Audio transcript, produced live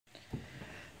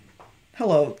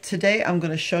Hello, today I'm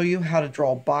going to show you how to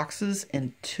draw boxes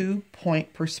in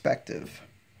 2-point perspective.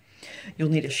 You'll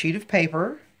need a sheet of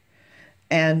paper,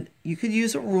 and you could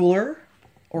use a ruler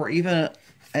or even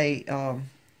a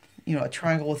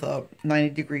triangle with a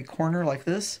 90-degree corner like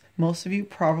this. Most of you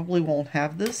probably won't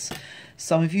have this.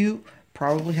 Some of you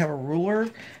probably have a ruler.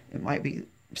 It might be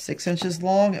 6 inches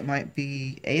long, it might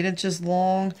be 8 inches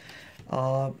long,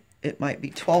 it might be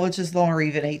 12 inches long, or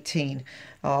even 18.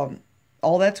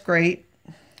 All that's great,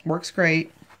 works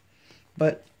great,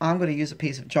 but I'm going to use a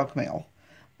piece of junk mail.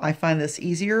 I find this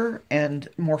easier and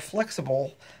more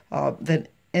flexible than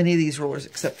any of these rulers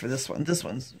except for this one. This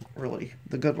one's really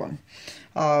the good one.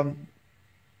 All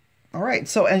right,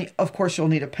 so and of course you'll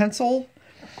need a pencil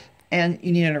and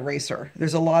you need an eraser.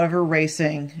 There's a lot of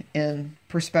erasing in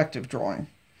perspective drawing.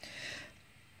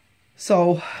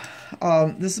 So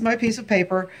this is my piece of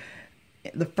paper.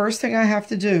 The first thing I have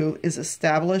to do is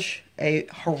establish a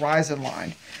horizon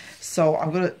line. So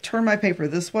I'm going to turn my paper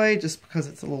this way just because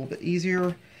it's a little bit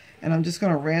easier. And I'm just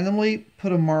going to randomly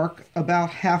put a mark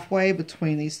about halfway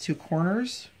between these two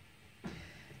corners.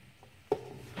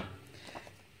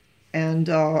 And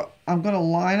I'm going to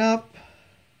line up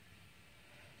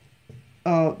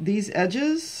these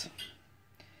edges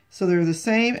so they're the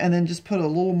same, and then just put a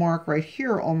little mark right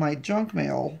here on my junk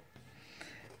mail.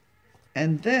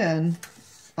 And then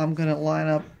I'm going to line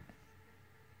up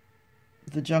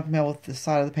the junk mail with the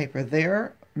side of the paper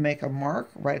there, make a mark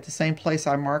right at the same place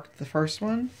I marked the first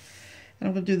one. And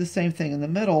I'm going to do the same thing in the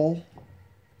middle,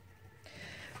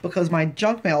 because my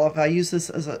junk mail, if I use this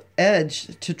as an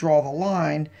edge to draw the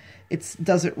line, it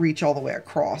doesn't reach all the way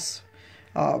across.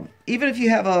 Even if you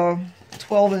have a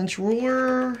 12-inch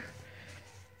ruler,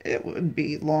 it would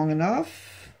be long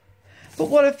enough. But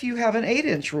what if you have an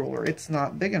 8-inch ruler? It's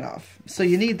not big enough. So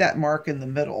you need that mark in the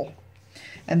middle.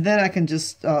 And then I can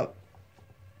just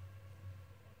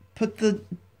put the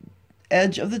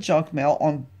edge of the junk mail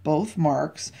on both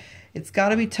marks. It's got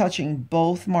to be touching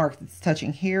both marks. It's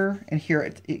touching here and here.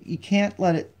 You can't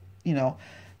let it,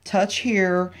 touch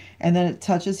here and then it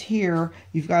touches here.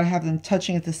 You've got to have them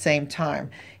touching at the same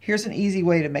time. Here's an easy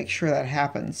way to make sure that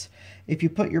happens. If you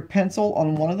put your pencil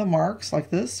on one of the marks like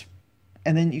this,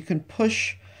 and then you can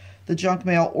push the junk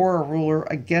mail or a ruler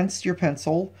against your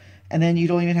pencil, and then you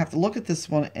don't even have to look at this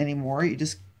one anymore. You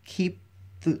just keep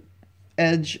the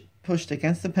edge pushed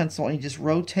against the pencil and you just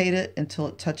rotate it until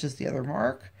it touches the other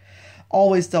mark.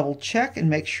 Always double check and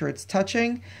make sure it's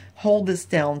touching. Hold this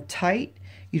down tight.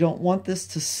 You don't want this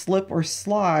to slip or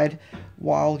slide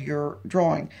while you're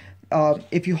drawing.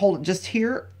 If you hold it just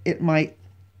here, it might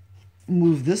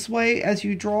move this way as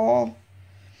you draw.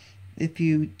 If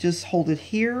you just hold it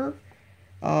here,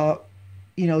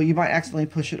 you might accidentally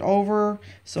push it over.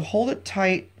 So hold it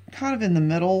tight, kind of in the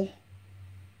middle.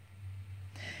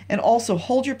 And also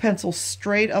hold your pencil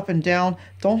straight up and down.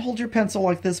 Don't hold your pencil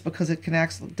like this because it can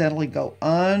accidentally go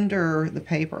under the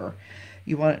paper.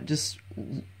 You want it just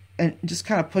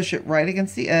kind of push it right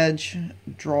against the edge.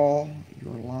 Draw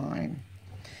your line.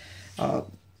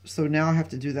 So now I have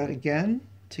to do that again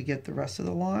to get the rest of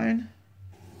the line.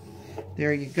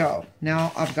 There you go.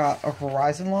 Now I've got a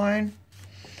horizon line,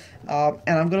 and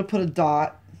I'm going to put a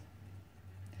dot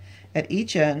at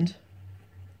each end.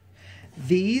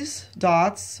 These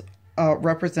dots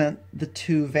represent the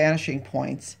two vanishing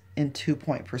points in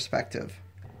 2-point perspective.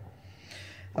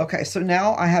 Okay, so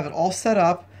now I have it all set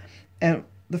up, and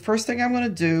the first thing I'm going to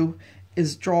do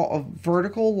is draw a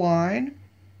vertical line.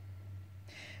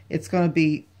 It's going to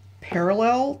be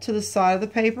parallel to the side of the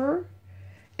paper,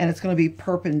 and it's going to be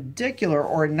perpendicular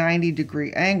or a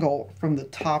 90-degree angle from the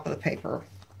top of the paper.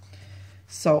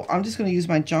 So I'm just going to use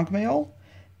my junk mail,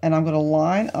 and I'm going to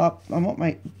line up. I want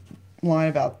my line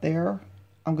about there.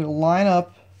 I'm going to line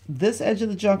up this edge of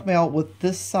the junk mail with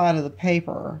this side of the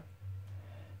paper,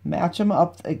 match them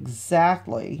up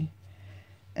exactly,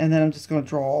 and then I'm just going to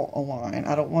draw a line.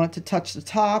 I don't want it to touch the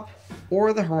top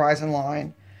or the horizon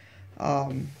line.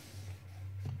 I'm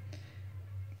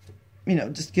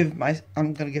going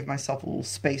to give myself a little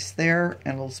space there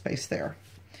and a little space there.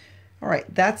 All right,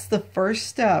 that's the first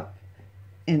step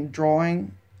in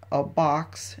drawing a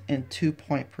box in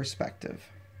 2-point perspective.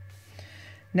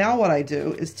 Now what I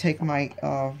do is take my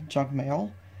junk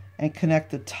mail and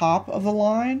connect the top of the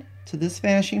line to this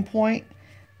vanishing point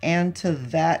and to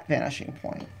that vanishing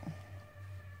point.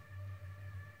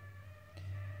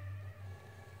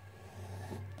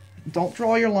 Don't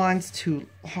draw your lines too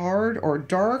hard or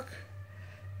dark,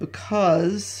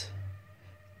 because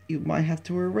you might have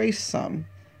to erase some.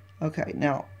 Okay,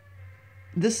 now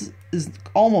this is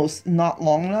almost not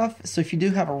long enough, so if you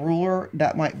do have a ruler,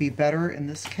 that might be better in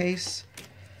this case.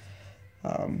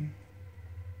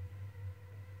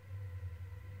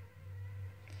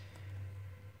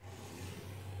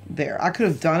 there. I could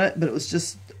have done it, but it was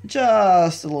just a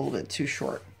little bit too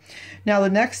short. Now the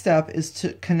next step is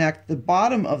to connect the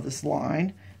bottom of this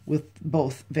line with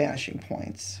both vanishing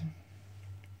points.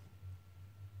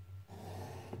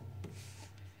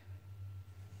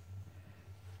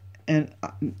 And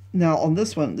now on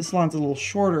this one, this line's a little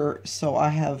shorter, so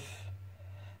I'm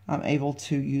able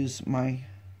to use my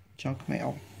junk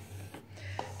mail.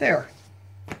 There.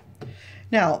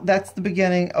 Now that's the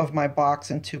beginning of my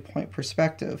box in 2-point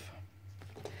perspective.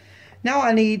 Now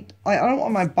I don't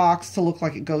want my box to look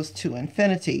like it goes to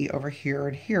infinity over here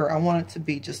and here. I want it to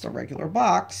be just a regular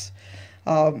box.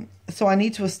 So I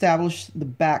need to establish the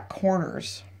back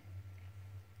corners.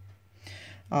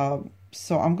 So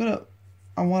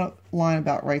I want a line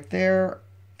about right there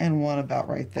and one about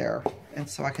right there. And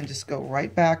so I can just go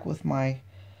right back with my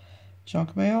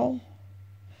junk mail,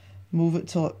 move it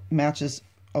till it matches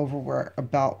over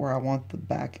about where I want the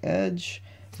back edge.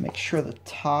 Make sure the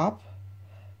top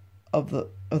of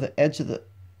the edge of the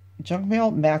junk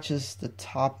mail matches the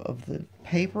top of the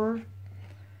paper,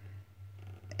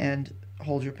 and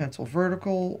hold your pencil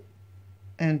vertical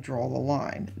and draw the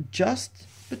line just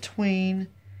between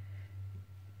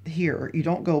here. You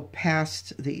don't go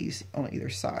past these on either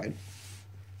side.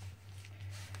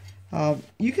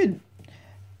 You could,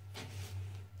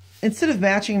 instead of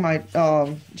matching my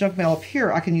junk mail up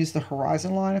here, I can use the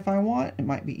horizon line if I want. It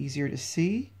might be easier to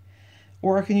see.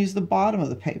 Or I can use the bottom of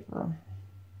the paper.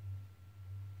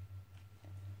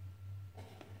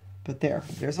 But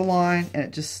there's a line, and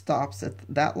it just stops at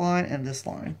that line and this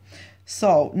line.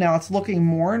 So now it's looking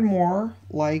more and more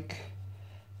like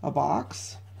a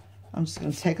box. I'm just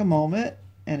going to take a moment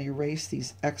and erase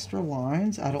these extra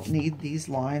lines. I don't need these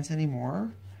lines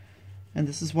anymore. And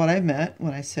this is what I meant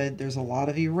when I said there's a lot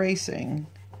of erasing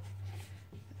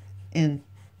in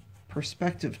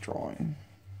perspective drawing.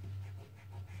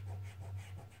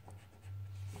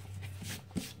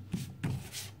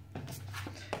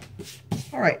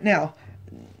 All right, now,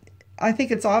 I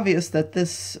think it's obvious that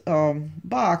this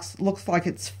box looks like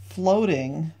it's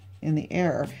floating in the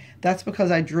air. That's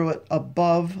because I drew it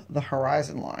above the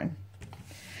horizon line.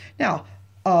 Now,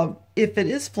 if it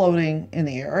is floating in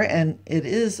the air and it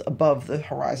is above the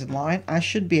horizon line, I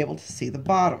should be able to see the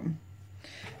bottom.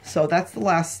 So that's the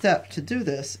last step to do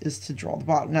this, is to draw the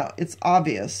bottom. Now, it's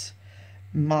obvious.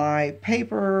 My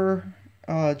paper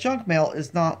junk mail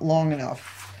is not long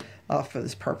enough for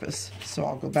this purpose. So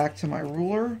I'll go back to my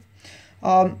ruler.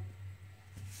 The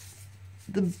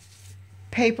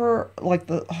paper, like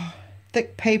the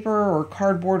thick paper or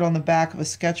cardboard on the back of a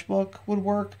sketchbook would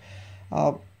work.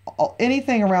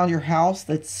 Anything around your house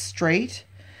that's straight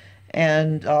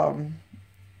and,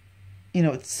 you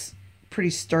know, it's pretty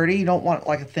sturdy. You don't want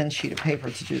like a thin sheet of paper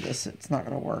to do this. It's not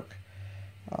going to work.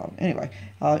 Anyway,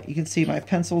 you can see my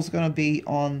pencil is going to be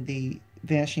on the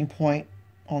vanishing point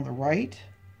on the right.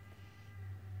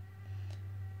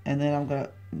 And then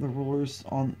the ruler's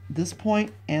on this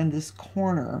point and this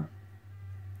corner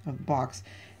of the box.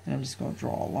 And I'm just going to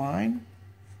draw a line.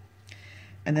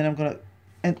 And then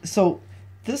and so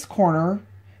this corner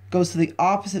goes to the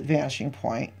opposite vanishing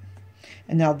point.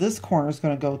 And now this corner is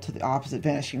going to go to the opposite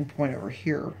vanishing point over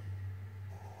here.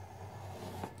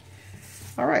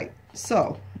 All right,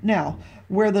 so now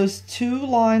where those two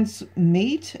lines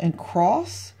meet and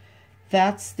cross,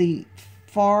 that's the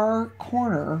far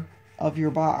corner of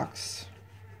your box.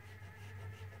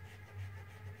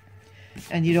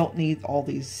 And you don't need all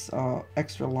these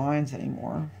extra lines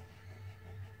anymore.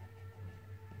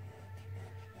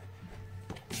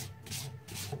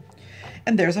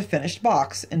 And there's a finished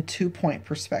box in 2-point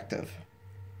perspective.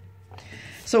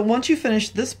 So once you finish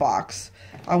this box,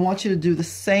 I want you to do the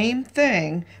same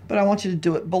thing, but I want you to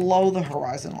do it below the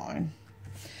horizon line.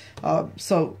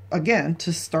 So again,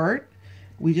 to start,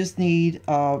 we just need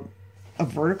a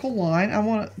vertical line. I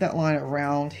want that line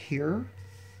around here.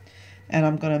 And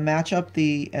I'm going to match up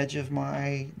the edge of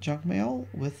my junk mail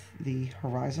with the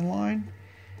horizon line.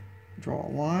 Draw a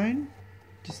line,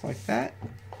 just like that.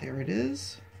 There it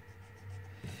is.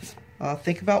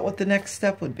 Think about what the next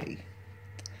step would be.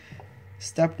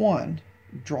 Step 1,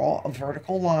 draw a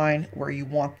vertical line where you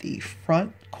want the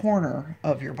front corner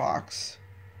of your box.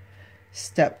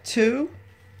 Step 2,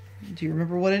 do you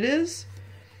remember what it is?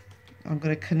 I'm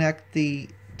going to connect the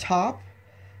top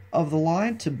of the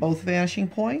line to both vanishing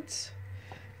points,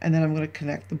 and then I'm going to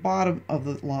connect the bottom of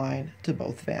the line to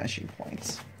both vanishing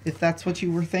points. If that's what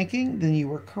you were thinking, then you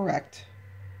were correct.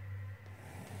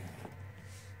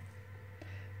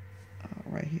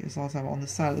 Right here, as long as I'm on the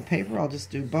side of the paper, I'll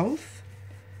just do both.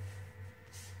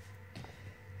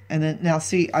 And then now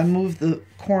see, I moved the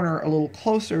corner a little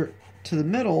closer to the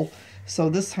middle So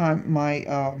this time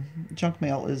my junk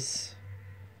mail is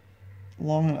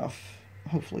long enough,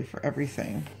 hopefully, for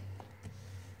everything.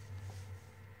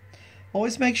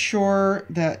 Always make sure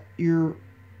that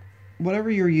whatever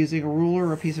you're using, a ruler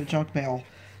or a piece of junk mail,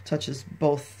 touches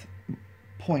both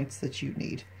points that you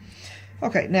need.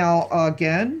 Okay, now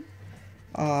again,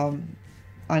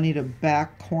 I need a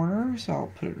back corner, so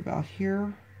I'll put it about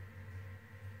here.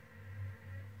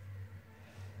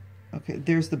 Okay,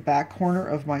 there's the back corner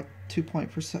of my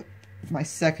my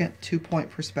second 2-point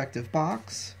perspective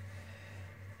box.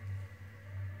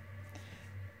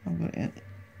 I'm going to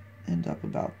end up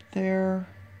about there.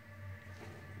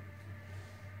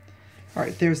 All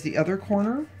right, there's the other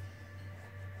corner.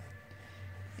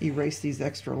 Erase these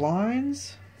extra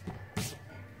lines.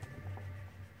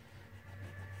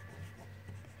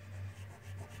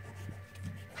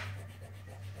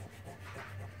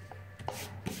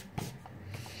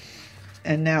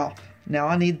 And now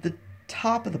I need the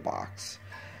top of the box.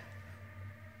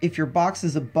 If your box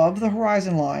is above the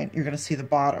horizon line, you're going to see the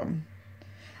bottom.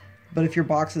 But if your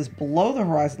box is below the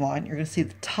horizon line, you're going to see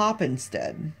the top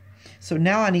instead. So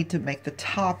now I need to make the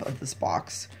top of this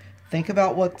box. Think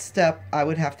about what step I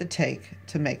would have to take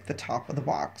to make the top of the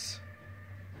box.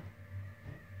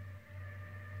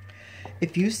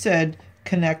 If you said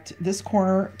connect this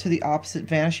corner to the opposite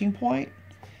vanishing point,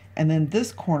 and then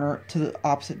this corner to the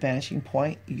opposite vanishing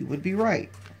point, you would be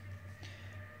right.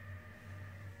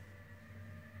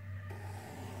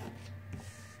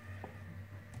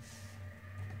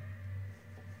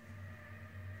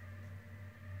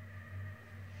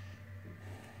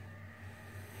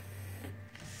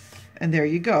 And there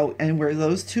you go. And where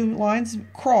those two lines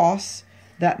cross,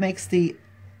 that makes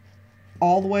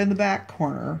all the way in the back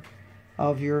corner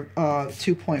of your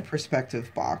 2-point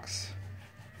perspective box.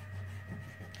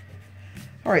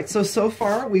 All right, so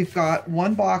far we've got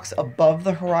one box above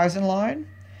the horizon line,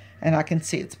 and I can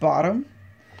see its bottom.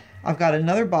 I've got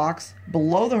another box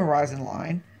below the horizon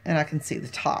line, and I can see the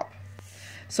top.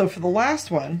 So for the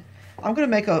last one, I'm going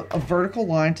to make a vertical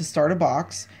line to start a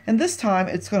box, and this time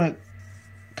it's going to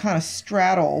kind of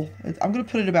straddle. I'm going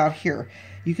to put it about here.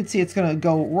 You can see it's going to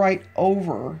go right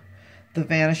over the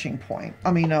vanishing point,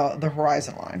 the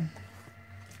horizon line.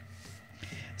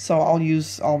 So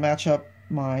I'll match up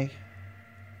my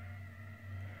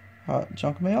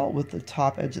junk mail with the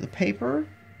top edge of the paper.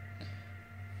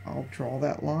 I'll draw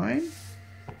that line.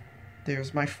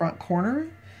 There's my front corner,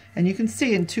 and you can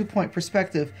see in 2-point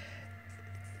perspective,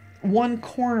 one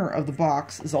corner of the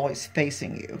box is always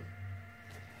facing you.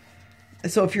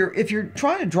 So if you're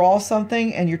trying to draw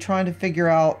something and you're trying to figure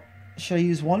out, should I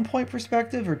use 1-point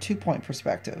perspective or 2-point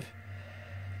perspective?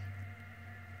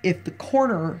 If the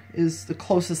corner is the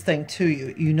closest thing to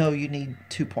you, you know you need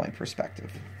 2-point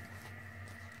perspective.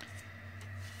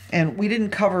 And we didn't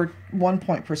cover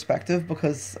 1-point perspective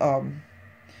because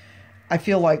I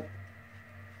feel like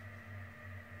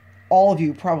all of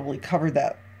you probably covered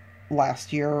that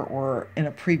last year or in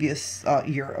a previous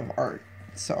year of art.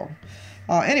 So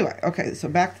anyway, okay, so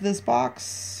back to this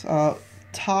box.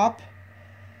 Top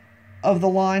of the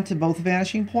line to both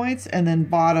vanishing points, and then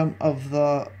bottom of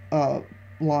the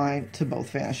line to both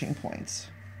vanishing points.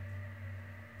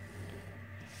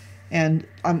 And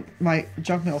my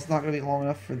junk mail is not going to be long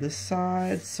enough for this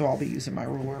side, so I'll be using my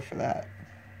ruler for that.